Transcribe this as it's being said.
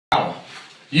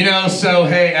You know, so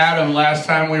hey, Adam, last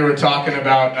time we were talking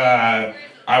about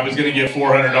I was going to give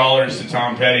 $400 to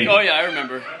Tom Petty. Oh yeah, I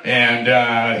remember.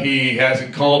 And he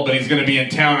hasn't called, but he's going to be in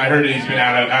town. I heard that he's been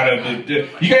out of the...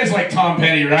 You guys like Tom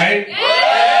Petty, right?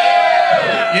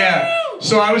 Yeah.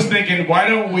 So I was thinking, why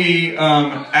don't we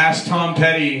ask Tom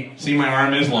Petty? See, my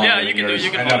arm is long. Yeah, you can do it.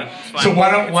 You can hold it. So why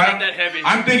don't that heavy.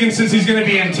 I'm thinking, since he's going to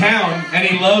be in town and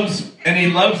he loves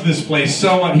this place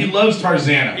so much. He loves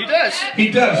Tarzana. He does. He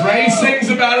does, right? He sings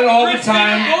about it all the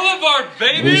time. Boulevard,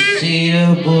 baby. He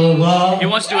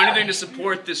wants to do anything to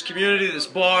support this community, this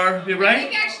bar.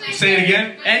 Right? Say it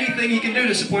again. Anything he can do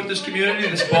to support this community,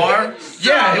 this bar.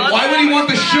 Yeah. Why would he want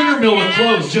the sugar mill to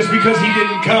close just because he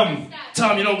didn't come?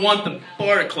 Tom, you don't want the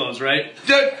bar to close, right?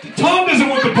 Tom doesn't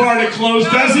want the bar to close,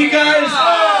 does he, guys?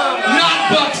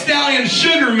 Not Buck Stallion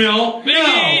Sugar Mill. Maybe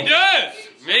he does.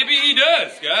 Maybe he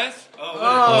does, guys.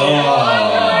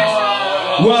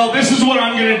 Well, this is what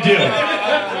I'm going to do.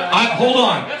 Hold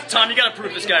on. Tom, you got to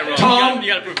prove this guy wrong. Tom, you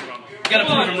got to prove him wrong. You got to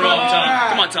prove him wrong, Tom.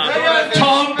 Come on, Tom.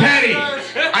 Tom Petty,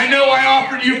 I know I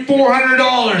offered you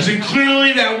 $400, and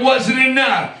clearly that wasn't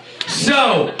enough.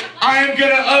 So, I am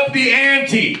going to up the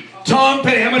ante. Tom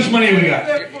Petty, how much money we got?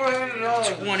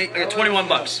 $21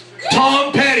 bucks.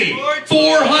 Tom Petty,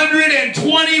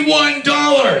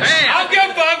 $421. Hey, I'll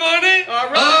give 500.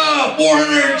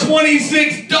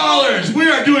 $426. We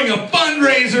are doing a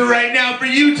fundraiser right now for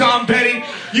you, Tom Petty.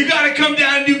 You got to come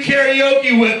down and do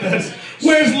karaoke with us.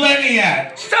 Where's Lenny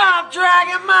at? Stop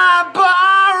dragging my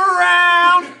bar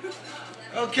around.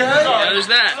 Okay. Yeah, there's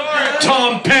that.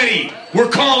 Tom Petty, we're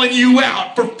calling you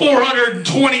out for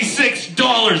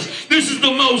 $426. This is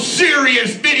the most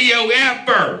serious video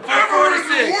ever.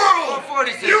 446.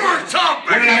 446. You are Tom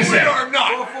Petty. What did I say? We are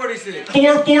not. 446.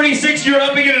 446, you're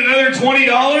upping it another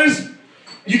 $20?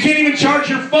 You can't even charge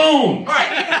your phone. All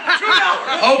right.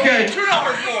 $2. Okay.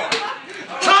 $2 more.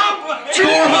 Tom,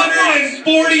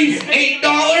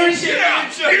 $448?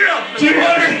 yeah.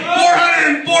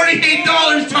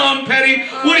 $448, Tom Petty.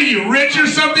 What are you, rich or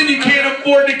something? You can't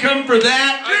afford to come for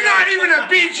that? You're not even a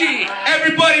BG.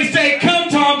 Everybody say, come